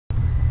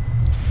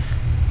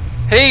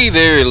Hey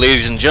there,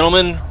 ladies and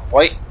gentlemen.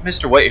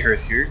 Mr.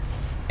 Whitehurst here,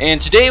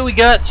 and today we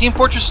got Team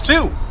Fortress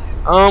 2.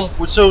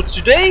 So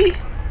today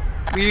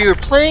we are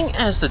playing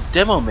as the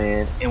Demo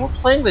Man, and we're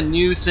playing the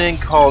new thing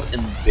called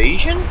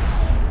Invasion.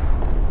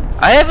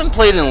 I haven't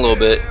played in a little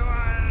bit,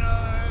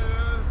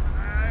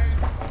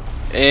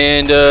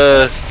 and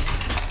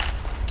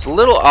it's a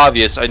little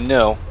obvious, I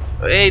know.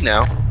 But hey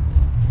now.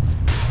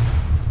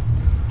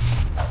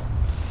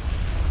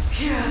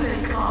 Here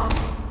they come.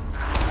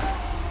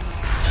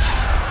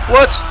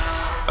 What?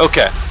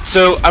 Okay,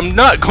 so I'm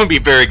not going to be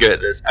very good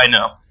at this, I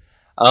know.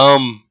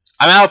 I'm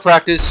out of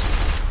practice,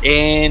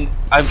 and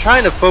I'm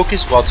trying to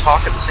focus while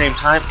talk at the same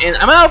time, and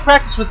I'm out of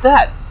practice with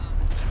that.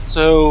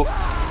 So,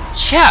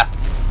 yeah.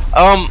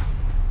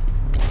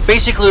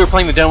 Basically we're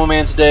playing the Demo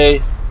Man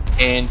today,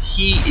 and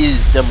he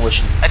is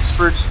demolition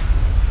expert,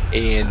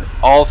 and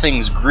all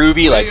things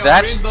groovy like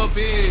that.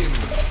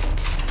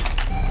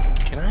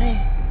 Can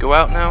I go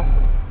out now?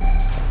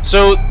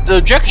 So, the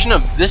objection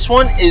of this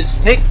one is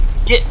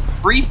get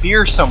free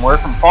beer somewhere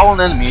from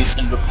fallen enemies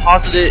and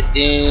deposit it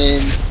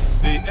in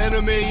the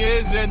enemy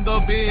is in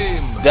the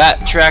beam.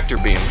 That tractor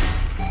beam.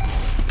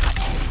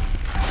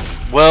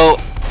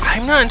 Well,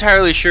 I'm not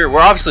entirely sure.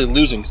 We're obviously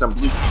losing some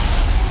blue team.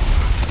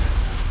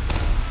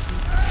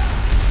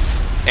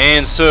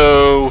 And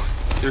so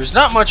there's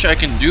not much I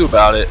can do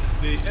about it.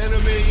 The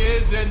enemy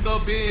is in the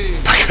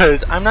beam.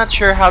 Because I'm not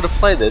sure how to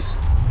play this.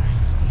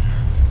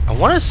 I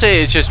want to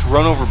say it's just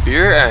run over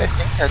beer, and I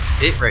think that's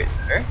it right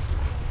there.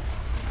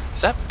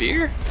 Is that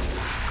beer?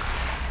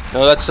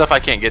 No, that's stuff I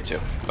can't get to.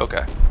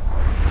 Okay.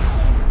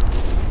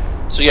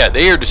 So yeah,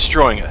 they are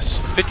destroying us.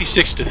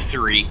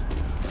 56-3.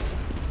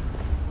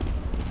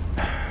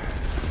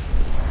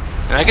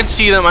 And I can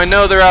see them. I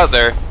know they're out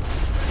there.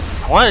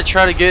 I want to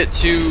try to get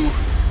to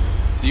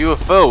the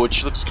UFO,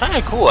 which looks kind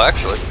of cool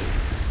actually.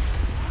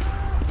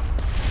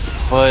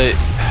 But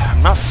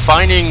I'm not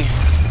finding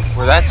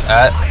where that's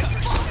at.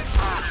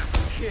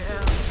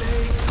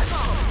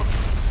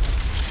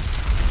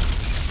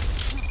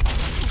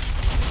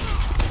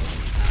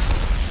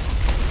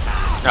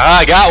 Ah,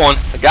 I got one.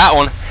 I got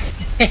one.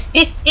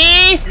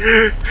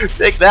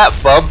 Take that,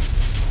 bub.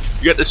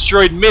 You got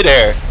destroyed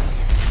midair.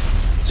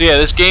 So yeah,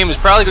 this game is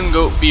probably going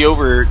to be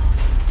over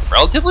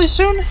relatively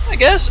soon, I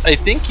guess. I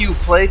think you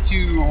play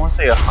to, I want to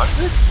say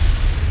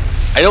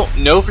 100? I don't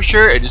know for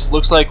sure. It just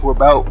looks like we're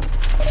about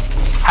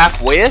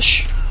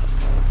halfway-ish.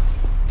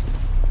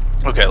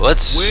 Okay,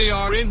 let's... We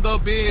are in the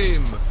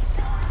beam.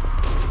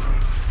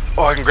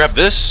 Oh, I can grab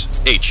this.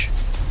 H.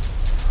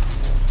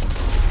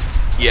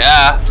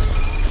 Yeah.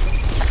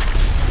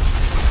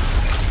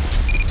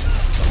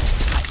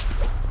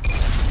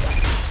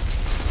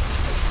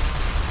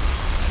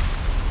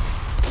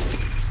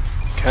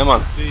 Come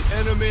on. The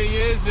enemy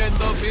is in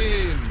the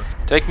beam.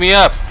 Take me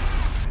up.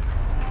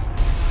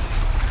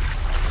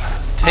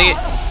 Take it.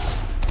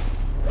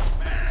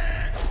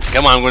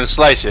 Come on, I'm going to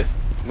slice you.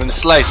 I'm going to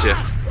slice you.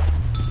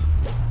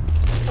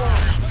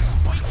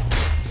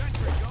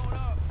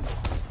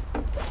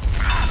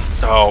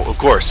 Oh, of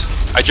course.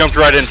 I jumped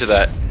right into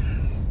that.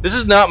 This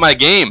is not my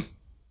game.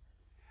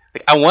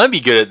 Like, I want to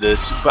be good at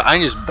this, but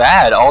I'm just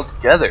bad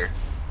altogether.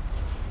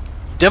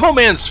 Demo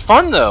Man's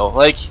fun though.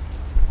 Like,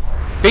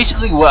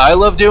 basically what I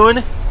love doing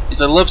is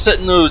I love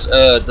setting those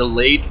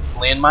delayed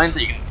landmines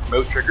that you can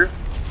remote trigger.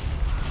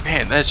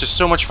 Man, that's just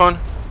so much fun.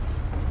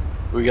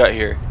 What we got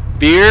here?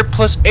 Beer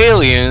plus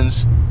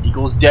aliens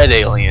equals dead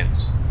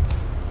aliens.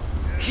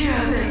 Here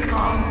they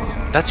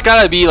come. That's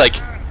gotta be like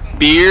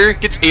beer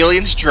gets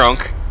aliens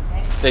drunk,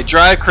 they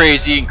drive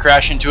crazy and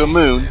crash into a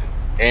moon,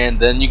 and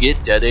then you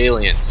get dead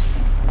aliens.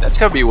 That's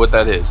gotta be what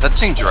that is. That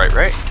seems right,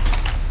 right?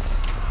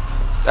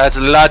 That's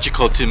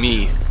logical to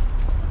me.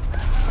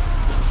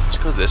 Let's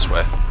go this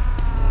way.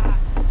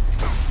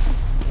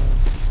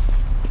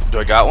 Do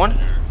I got one?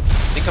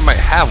 I think I might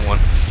have one.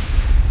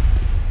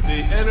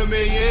 The enemy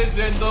is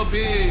in the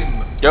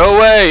beam. Go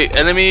away,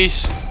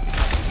 enemies!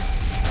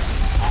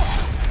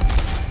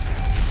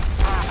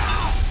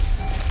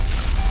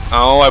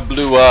 Oh, I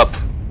blew up.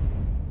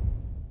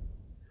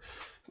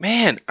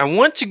 Man, I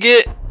want to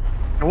get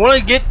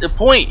the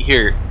point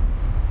here.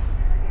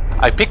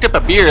 I picked up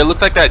a beer. It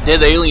looks like that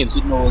dead alien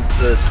signal is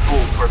the symbol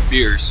for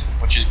beers,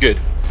 which is good.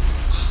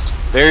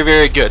 Very,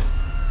 very good.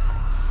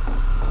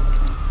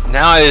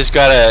 Now I just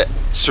gotta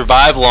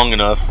survive long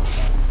enough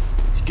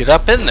to get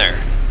up in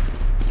there.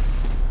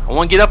 I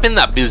want to get up in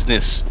that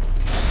business.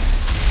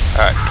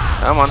 Alright,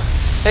 come on.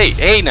 Hey,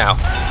 hey now.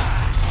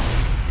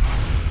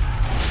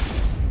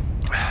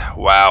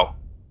 Wow.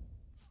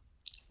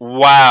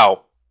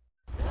 Wow.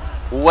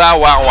 Wow,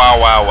 wow, wow,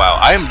 wow, wow.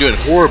 I am doing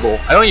horrible.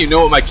 I don't even know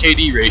what my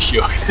KD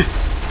ratio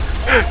is.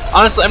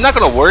 Honestly, I'm not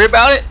going to worry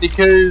about it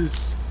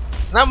because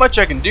there's not much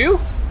I can do.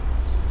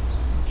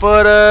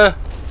 But,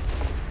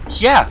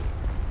 yeah.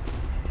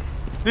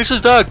 This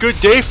is not a good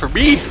day for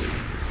me.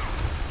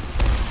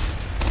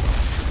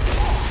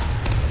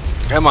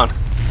 Come on.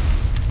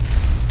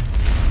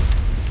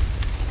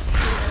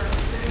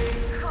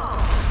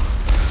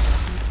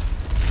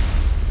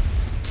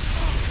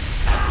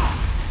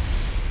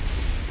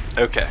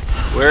 Okay.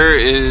 Where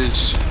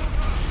is...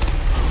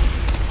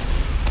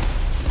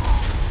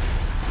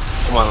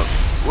 Come on.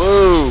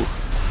 Whoa!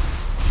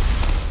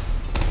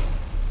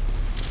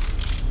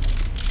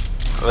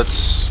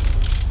 Let's...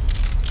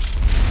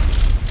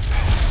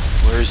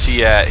 Where is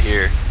he at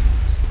here?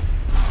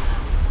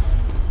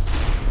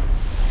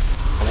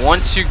 I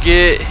want to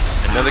get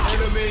another kill.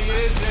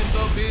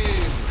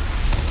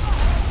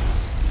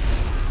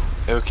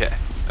 Okay.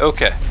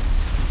 Okay.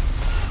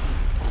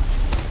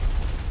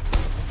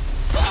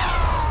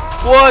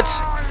 What?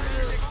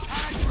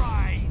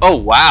 Oh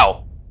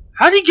wow.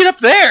 How did he get up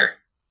there?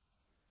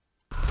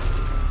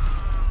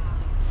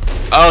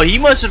 Oh, he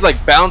must have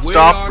like bounced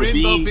off the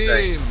beam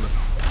thing.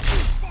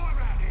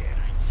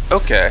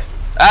 Okay.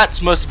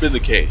 That must have been the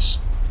case.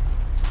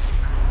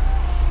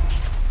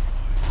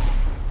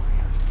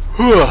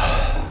 Whew.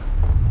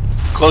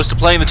 Close to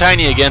playing the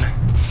Tiny again.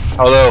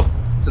 Although,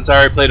 since I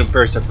already played him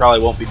first, I probably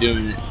won't be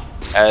doing it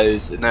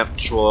as an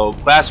actual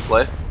class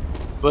play.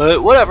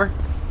 But whatever.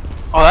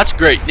 Oh, that's a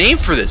great name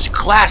for this.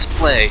 Class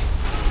play.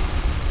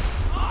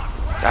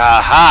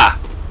 Aha!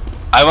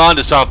 I'm on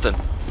to something.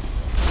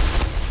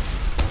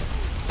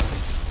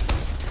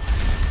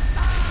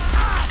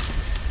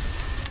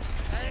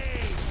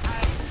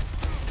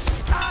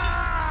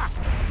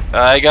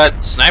 I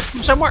got sniped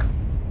from somewhere?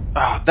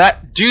 Oh,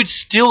 that dude's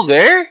still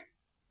there?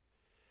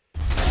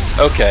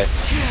 Okay.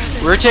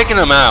 We're taking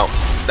them out.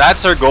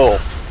 That's our goal.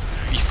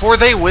 Before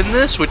they win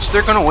this, which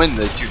they're going to win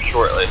this here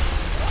shortly,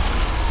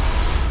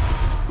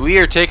 we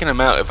are taking them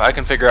out if I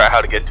can figure out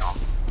how to get to them.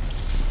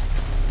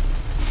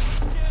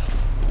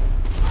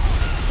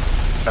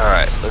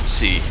 Alright, let's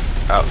see.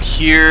 Out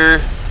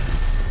here.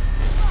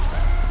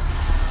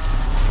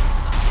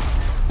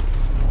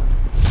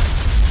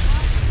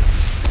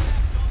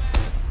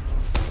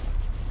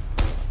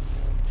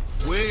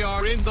 We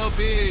are in the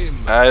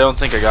beam. I don't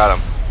think I got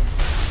him.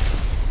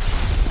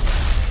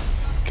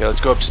 Okay,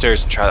 let's go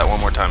upstairs and try that one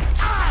more time.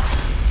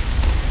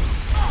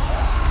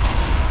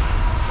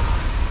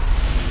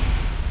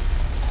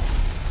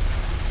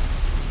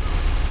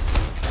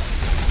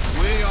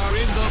 We are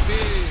in the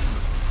beam.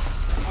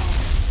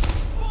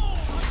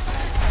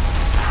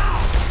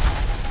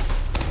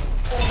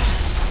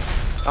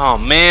 Oh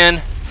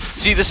man.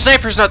 See, the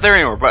sniper's not there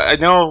anymore, but I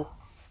know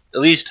at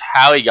least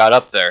how he got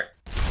up there.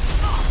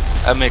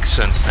 That makes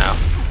sense now.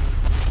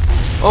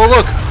 Oh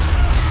look!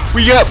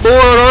 We got more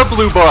on our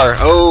blue bar!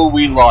 Oh,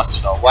 we lost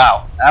it all.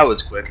 Wow, that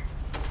was quick.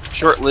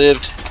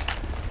 Short-lived.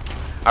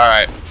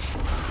 Alright.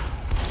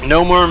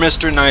 No more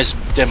Mr. Nice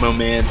Demo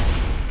Man.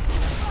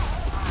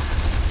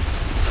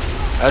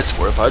 That's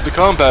fortified the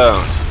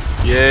compound.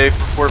 Yay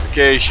for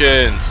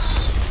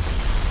fortifications.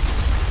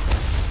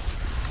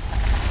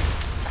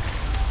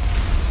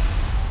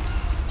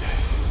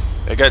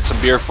 I got some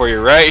beer for you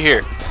right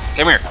here.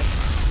 Come here.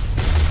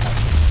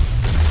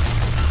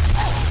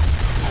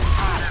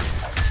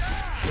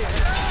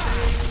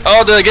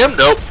 Oh, did I get him?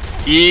 Nope.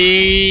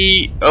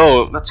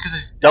 Oh, that's because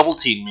he's double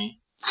teamed me.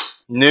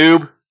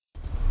 Noob.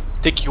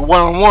 Take you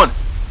one-on-one.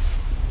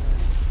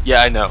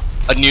 Yeah, I know.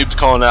 A noob's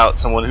calling out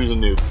someone who's a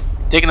noob.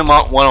 Taking him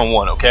out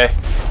one-on-one, okay?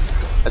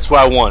 That's what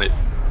I wanted.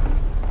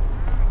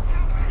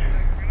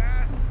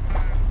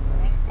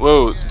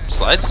 Whoa, it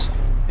slides?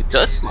 It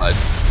does slide.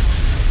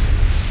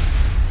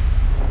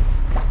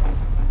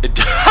 It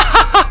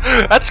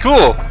that's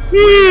cool.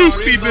 Woo,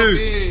 speed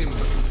boost.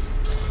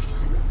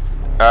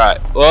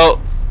 Alright, well,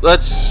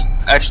 let's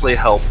actually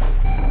help.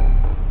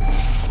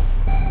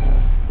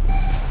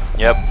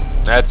 Yep,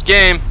 that's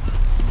game.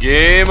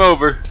 Game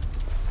over.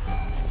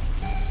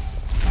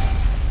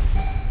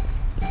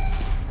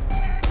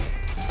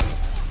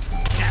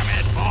 Damn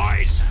it,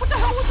 boys! What the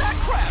hell was that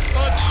crap?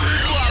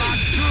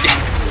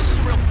 This is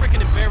a real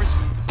freaking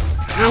embarrassment.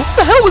 What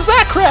the hell was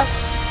that crap?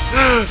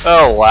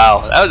 Oh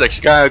wow, that was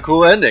actually kind of a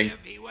cool ending.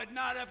 If he would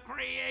not have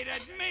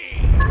created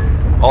me.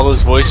 All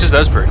those voices, that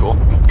was pretty cool.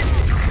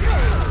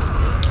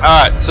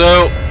 Alright,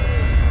 so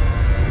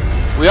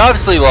we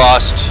obviously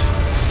lost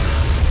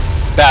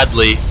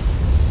badly.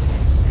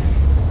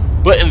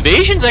 But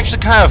Invasion's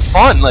actually kind of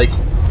fun. Like,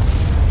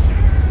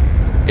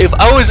 if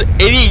I was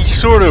any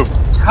sort of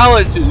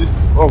talented,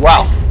 oh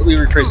wow, let me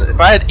rephrase that. If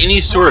I had any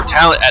sort of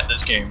talent at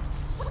this game,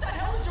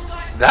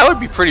 that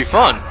would be pretty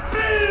fun.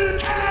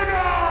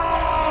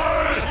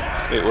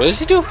 Wait, what does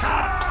he do?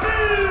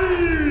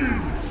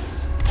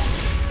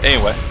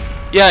 Anyway,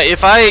 yeah,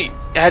 if I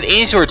had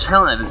any sort of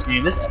talent in this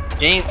game,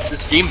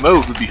 this game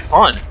mode would be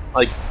fun.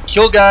 Like,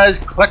 kill guys,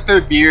 collect their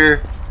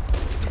beer,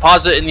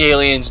 deposit in the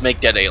aliens, make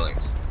dead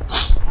aliens.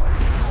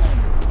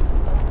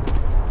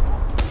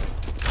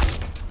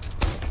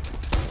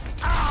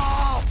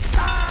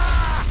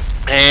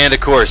 And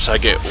of course, I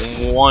get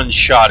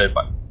one-shotted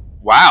by.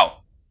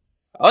 Wow,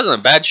 that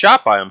wasn't a bad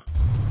shot by him.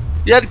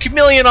 He had a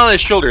chameleon on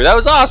his shoulder. That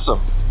was awesome.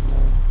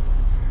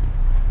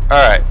 All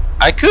right,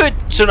 I could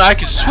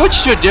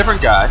switch to a different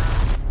guy.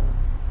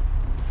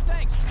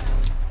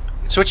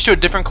 Switch to a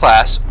different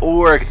class,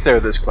 or I could stay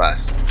with this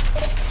class.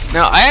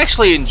 Now, I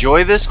actually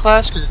enjoy this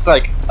class because it's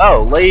like,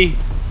 oh,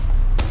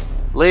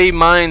 lay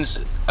mines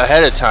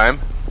ahead of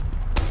time,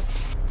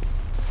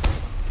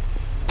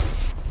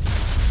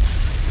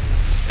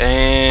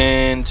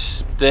 and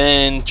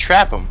then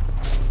trap him.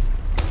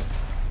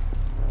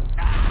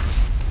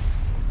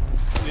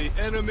 The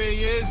enemy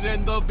is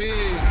in the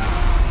beam.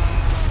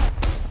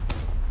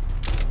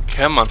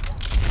 Come on.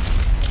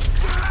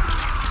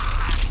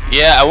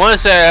 Yeah, I want to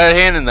say I had a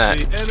hand in that.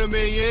 The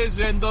enemy is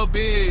in the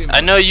beam. I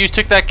know you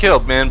took that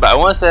kill, man, but I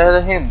want to say I had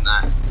a hand in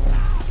that.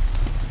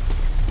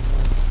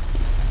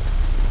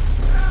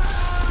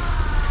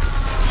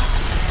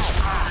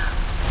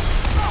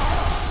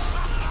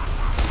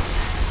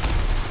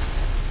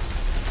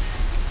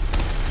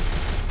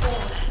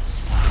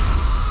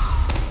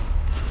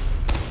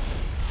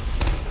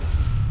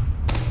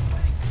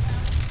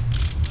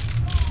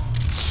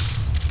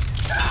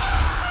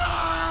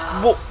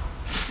 Well,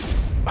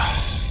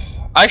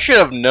 I should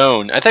have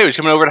known. I thought he was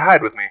coming over to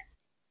hide with me.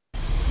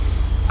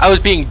 I was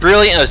being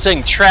brilliant. I was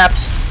setting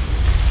traps.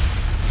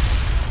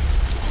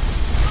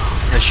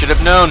 I should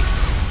have known.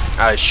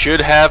 I should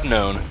have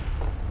known.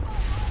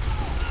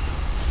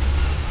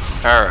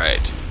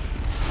 Alright.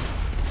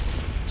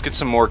 Let's get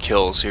some more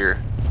kills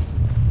here.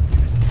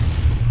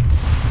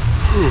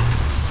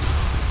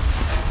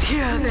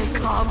 Here they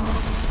come.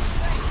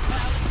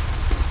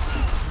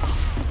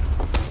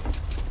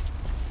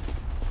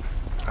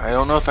 I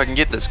don't know if I can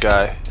get this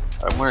guy.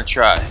 I'm gonna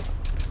try.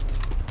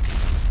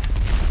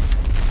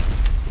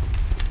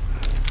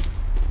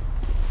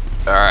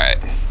 Alright.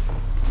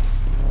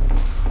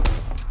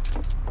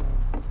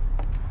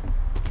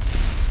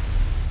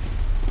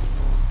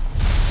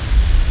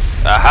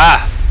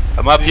 Aha!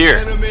 I'm up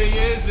here. The enemy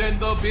is in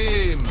the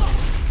beam.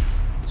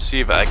 Let's see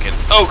if I can.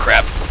 Oh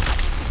crap!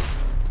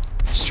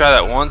 Let's try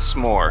that once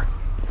more.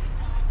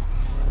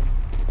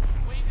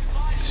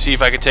 See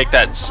if I can take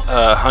that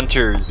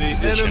hunter's The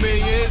position. enemy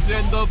is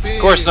in the beam.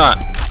 Of course not.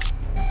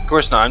 Of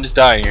course not. I'm just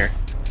dying here.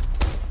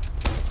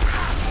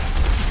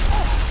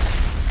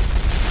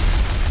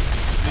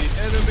 The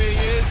enemy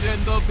is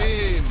in the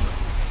beam.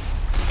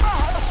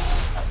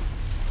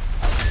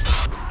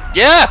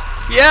 Yeah!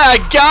 Yeah, I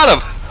got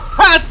him!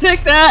 Ha!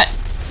 Take that!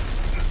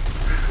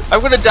 I'm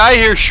gonna die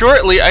here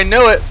shortly, I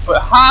know it,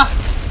 but ha!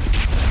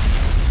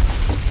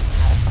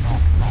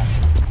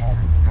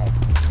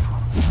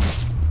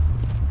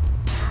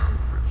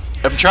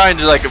 I'm trying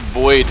to like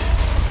avoid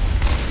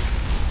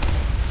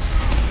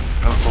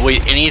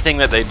anything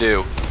that they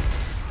do.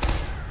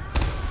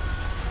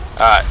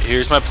 Alright,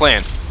 here's my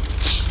plan.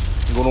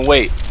 I'm gonna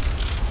wait.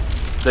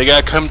 They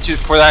gotta come to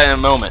for that in a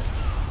moment.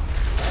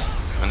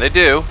 When they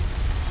do,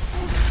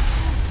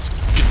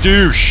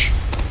 skadoosh!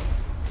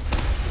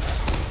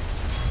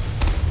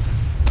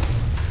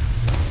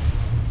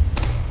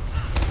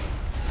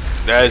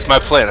 That is my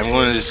plan. I'm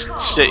going to just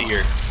sit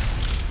here.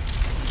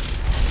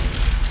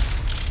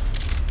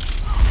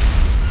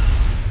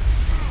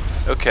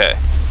 Okay.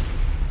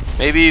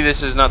 Maybe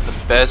this is not the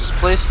best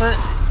placement.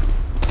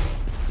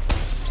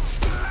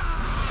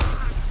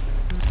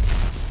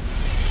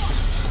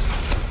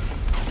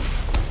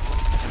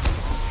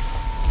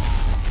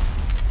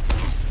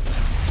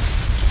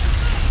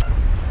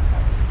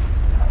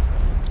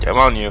 Come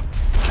on, you.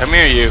 Come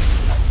here, you.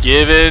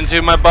 Give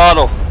into my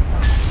bottle.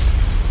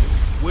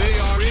 We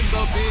are in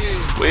the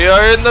beam. We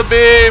are in the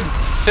beam.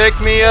 Take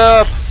me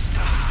up.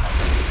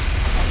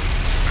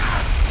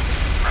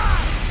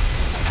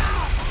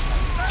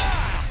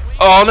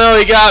 Oh no,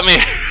 he got me.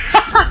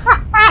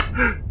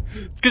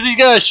 It's because he's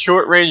got a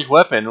short-range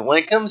weapon. When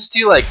it comes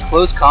to like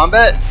close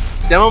combat,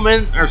 demo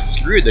men are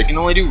screwed. They can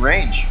only do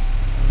range.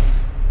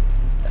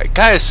 It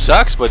kind of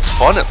sucks, but it's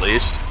fun at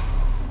least.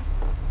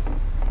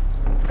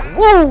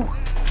 Woo!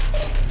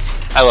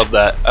 I love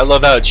that. I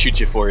love how it shoots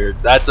you forward.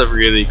 That's a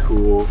really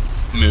cool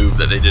move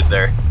that they did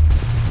there.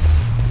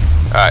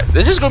 Alright,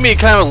 this is going to be a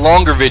kind of a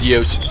longer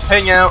video, so just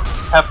hang out,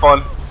 have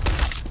fun.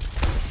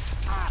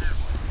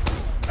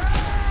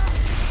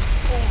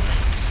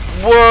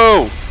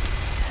 Whoa!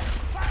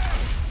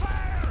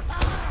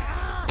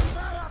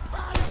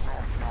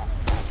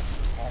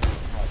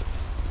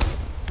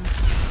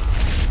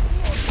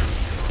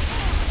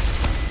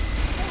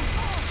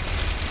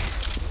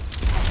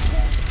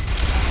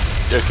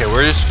 Okay,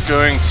 we're just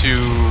going to...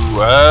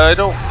 I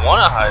don't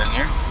want to hide in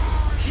here.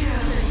 Here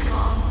they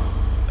come.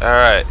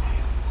 Alright.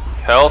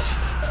 Health.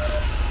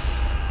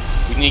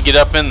 We need to get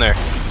up in there.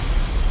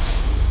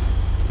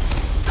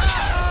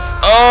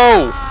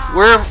 Oh!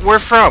 Where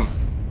from?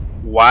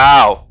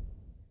 Wow.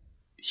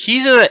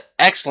 He's in an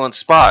excellent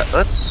spot.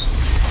 Let's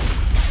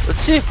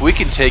see if we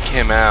can take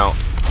him out.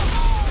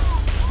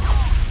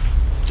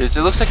 Cause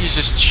it looks like he's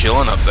just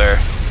chilling up there.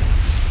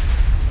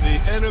 The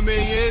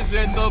enemy is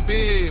in the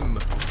beam.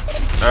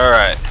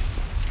 Alright.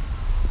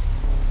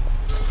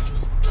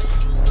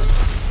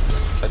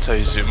 That's how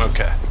you zoom,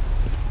 okay.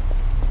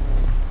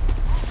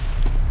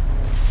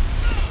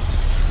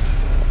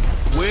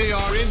 We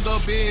are in the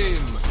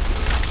beam.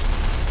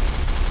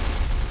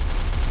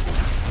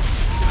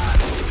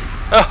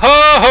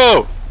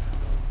 Oh ho!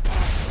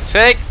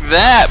 Take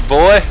that,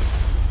 boy!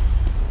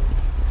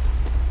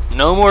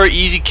 No more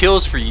easy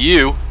kills for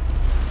you.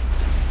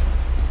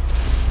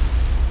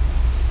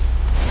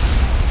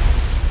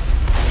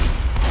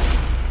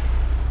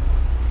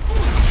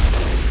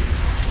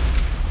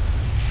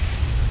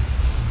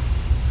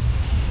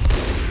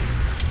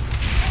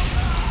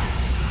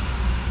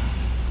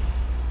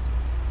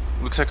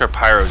 Looks like our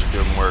pyros are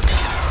doing work.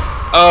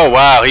 Oh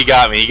wow, he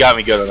got me. He got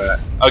me good on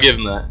that. I'll give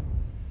him that.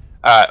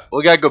 Alright,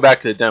 we gotta go back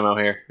to the demo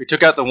here. We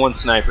took out the one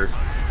sniper.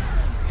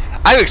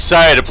 I'm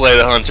excited to play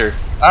the hunter.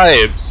 I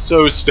am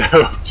so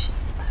stoked.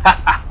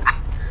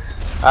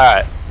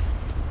 Alright.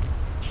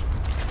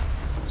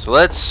 So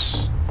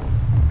let's...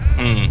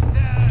 You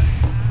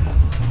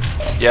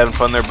having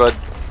fun there, bud?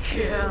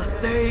 Here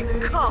they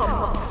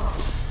come.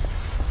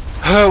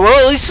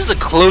 Well, at least it's a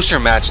closer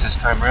match this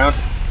time around.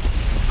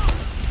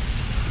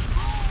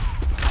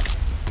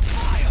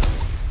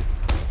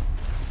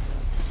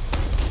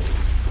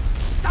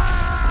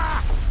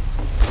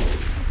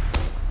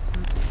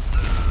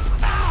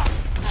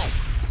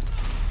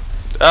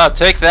 Oh,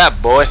 take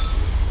that, boy.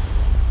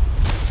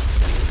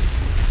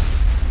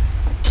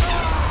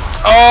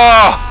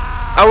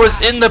 Oh! I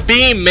was in the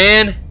beam,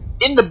 man.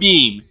 In the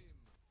beam.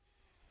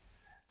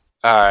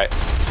 Alright.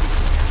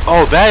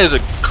 Oh, that is a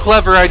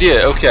clever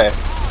idea. Okay.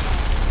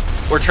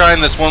 We're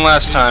trying this one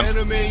last time. The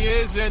enemy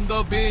is in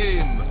the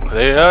beam.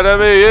 The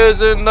enemy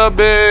is in the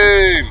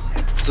beam.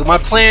 So my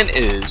plan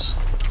is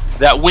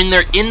that when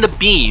they're in the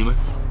beam,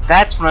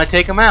 that's when I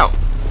take them out.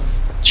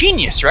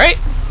 Genius, right?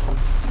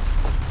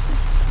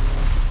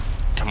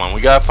 Come on,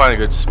 we gotta find a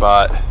good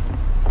spot.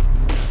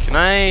 Can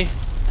I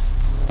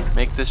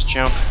make this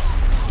jump?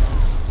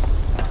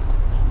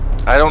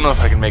 I don't know if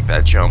I can make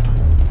that jump.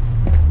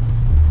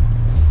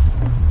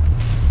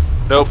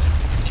 Nope,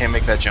 can't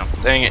make that jump.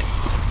 Dang it.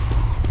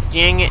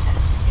 Dang it.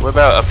 What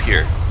about up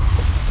here?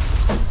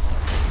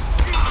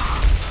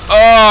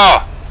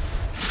 Oh!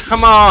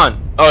 Come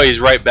on! Oh, he's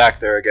right back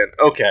there again.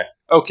 Okay.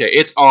 Okay,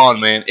 it's on,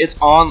 man. It's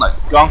on like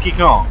Donkey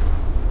Kong.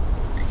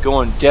 You're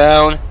going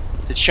down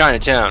to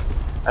Chinatown.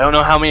 I don't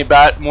know how many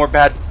more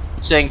bad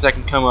sayings I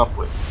can come up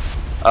with.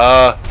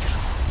 I'm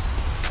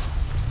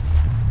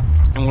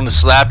gonna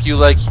slap you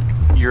like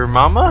your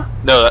mama?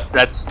 No,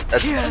 that's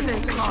Here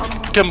they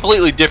come.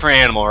 completely different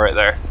animal right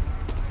there.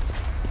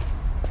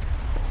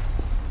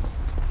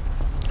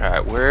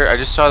 Alright, where? I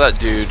just saw that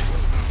dude.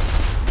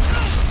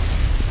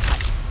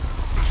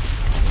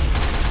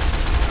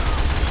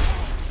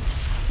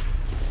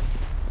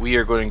 We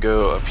are going to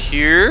go up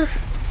here.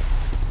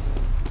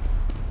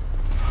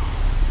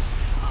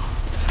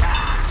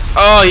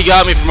 Oh, he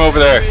got me from over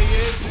there.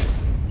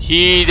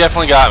 He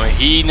definitely got me.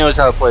 He knows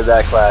how to play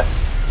that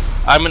class.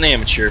 I'm an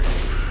amateur.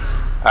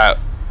 Alright.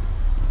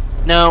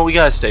 No, we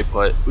gotta stay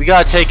put. We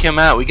gotta take him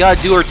out. We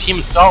gotta do our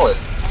team solid.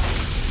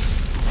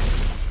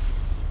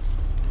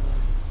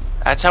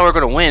 That's how we're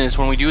gonna win, is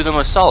when we do them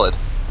a solid.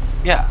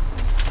 Yeah.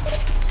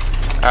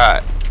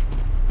 Alright.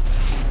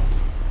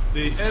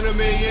 The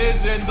enemy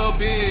is in the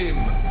beam.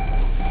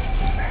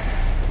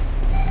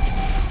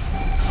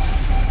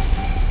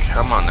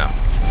 Come on now.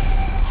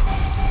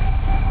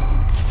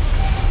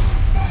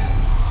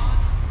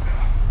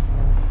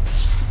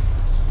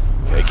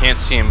 Okay, I can't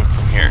see him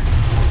from here.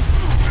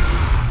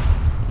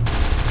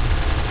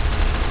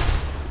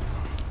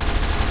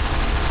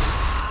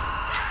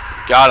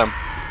 Got him.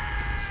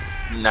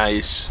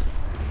 Nice.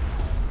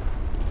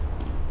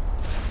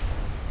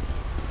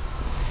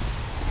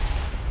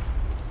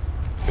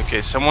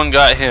 Okay, someone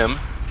got him.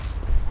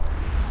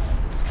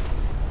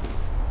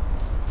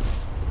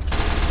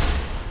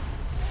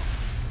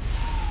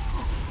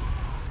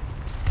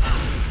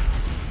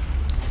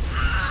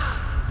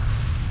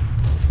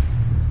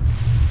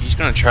 He's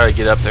gonna try to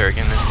get up there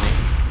again, isn't he?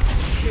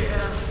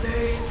 Here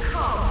they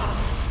come.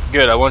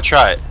 Good, I want to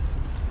try it.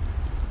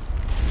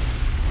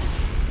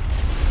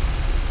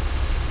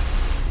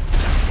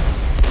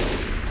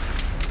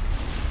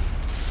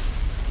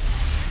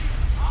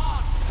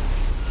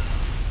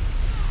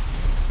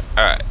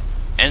 Alright.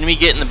 Enemy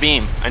get in the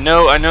beam. I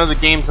know the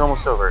game's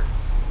almost over.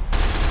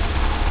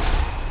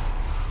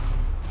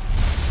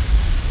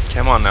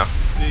 Come on now.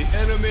 The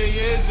enemy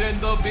is in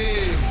the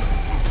beam.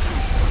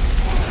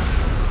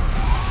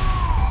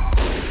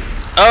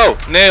 Oh,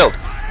 nailed.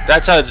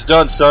 That's how it's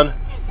done, son.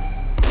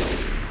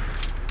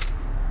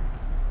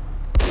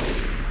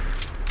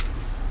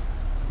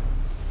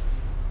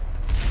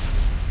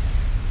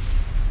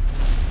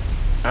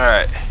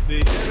 Alright.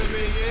 The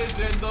enemy is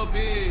in the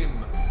beam.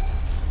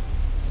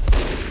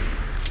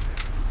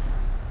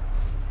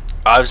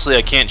 Obviously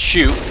I can't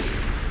shoot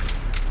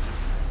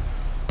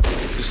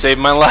to save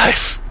my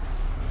life.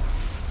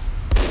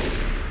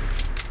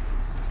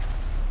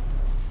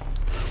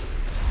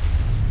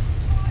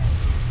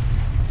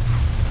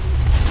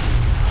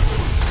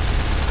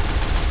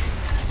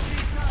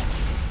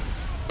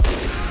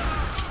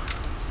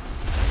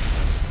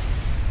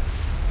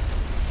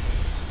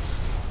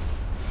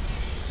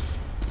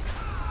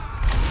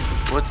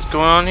 What's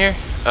going on here?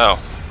 Oh.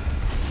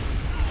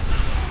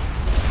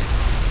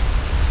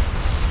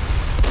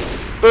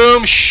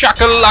 Boom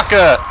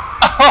shakalaka!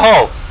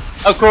 Oh!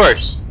 Of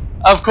course.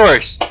 Of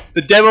course.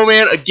 The demo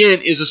man again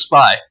is a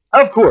spy.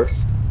 Of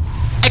course.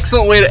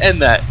 Excellent way to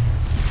end that.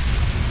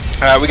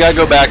 Alright, we gotta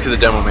go back to the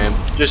demo man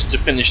just to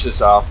finish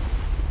this off.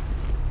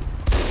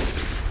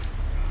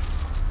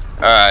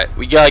 Alright,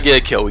 we gotta get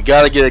a kill. We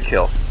gotta get a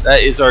kill.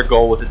 That is our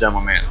goal with the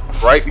demo man.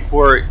 Right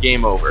before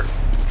game over.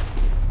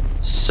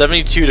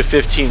 72 to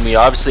 15. We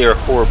obviously are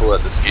horrible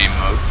at this game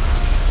mode.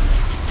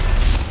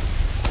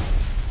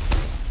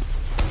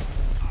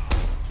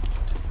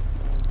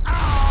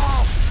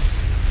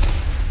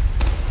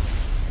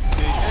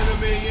 The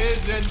enemy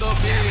is in the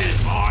B.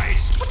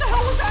 Boys, what the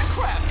hell was that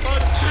crap?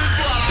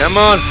 Come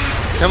on.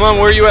 Come on,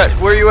 where are you at?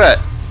 Where are you at?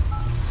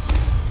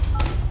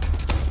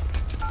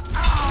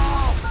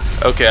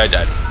 Okay, I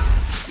died.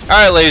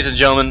 Alright, ladies and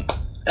gentlemen.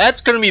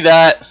 That's going to be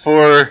that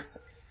for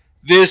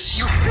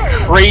this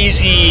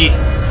crazy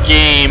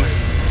game.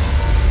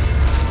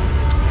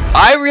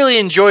 I really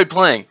enjoyed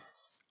playing.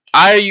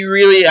 I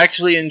really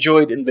actually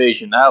enjoyed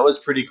Invasion. That was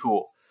pretty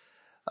cool.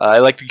 I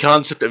like the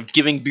concept of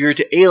giving beer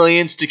to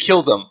aliens to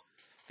kill them.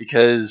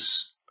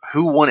 Because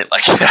who won it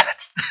like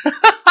that?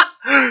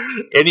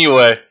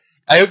 Anyway,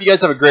 I hope you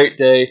guys have a great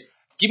day.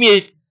 Give me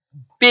a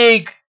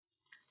big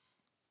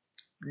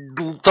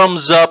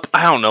thumbs up.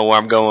 I don't know where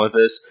I'm going with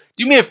this.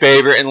 Do me a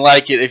favor and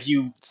like it if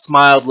you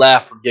smiled,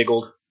 laughed, or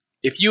giggled.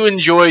 If you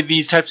enjoy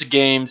these types of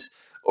games,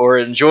 or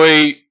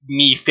enjoy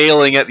me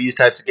failing at these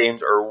types of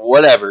games, or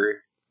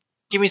whatever,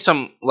 give me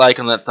some like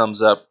on that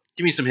thumbs up.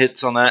 Give me some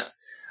hits on that.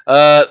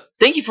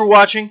 Thank you for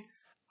watching.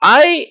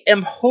 I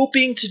am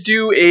hoping to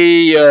do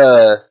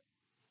a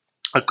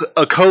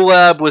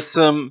collab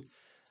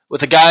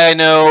with a guy I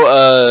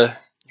know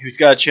who's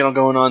got a channel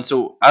going on.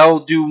 So I'll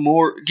give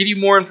you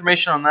more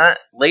information on that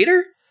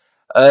later.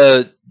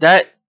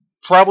 That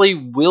probably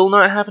will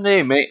not happen today.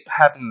 It may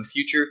happen in the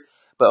future,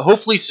 but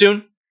hopefully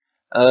soon.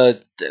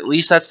 At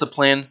least that's the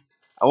plan.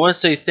 I want to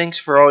say thanks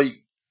for all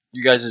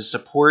you guys'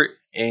 support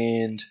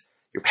and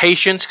your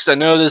patience, because I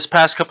know this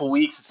past couple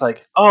weeks it's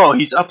like, oh,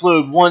 he's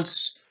uploaded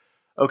once.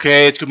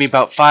 Okay, it's gonna be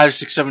about 5,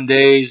 6, 7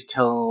 days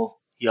till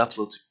he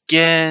uploads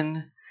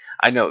again.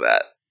 I know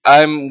that.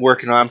 I'm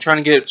working on. I'm trying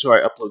to get it so I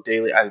upload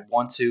daily. I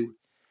want to.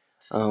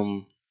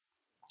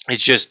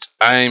 It's just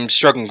I'm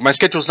struggling. My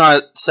schedule's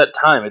not a set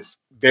time. It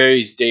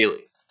varies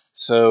daily.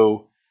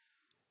 So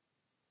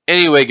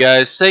anyway,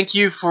 guys, thank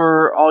you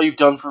for all you've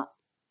done for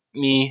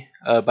me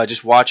by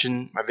just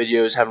watching my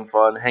videos, having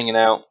fun, hanging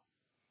out.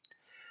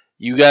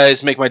 You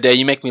guys make my day.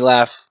 You make me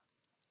laugh.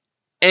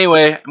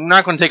 Anyway, I'm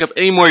not going to take up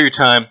any more of your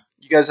time.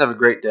 You guys have a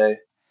great day.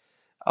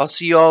 I'll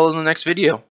see you all in the next video.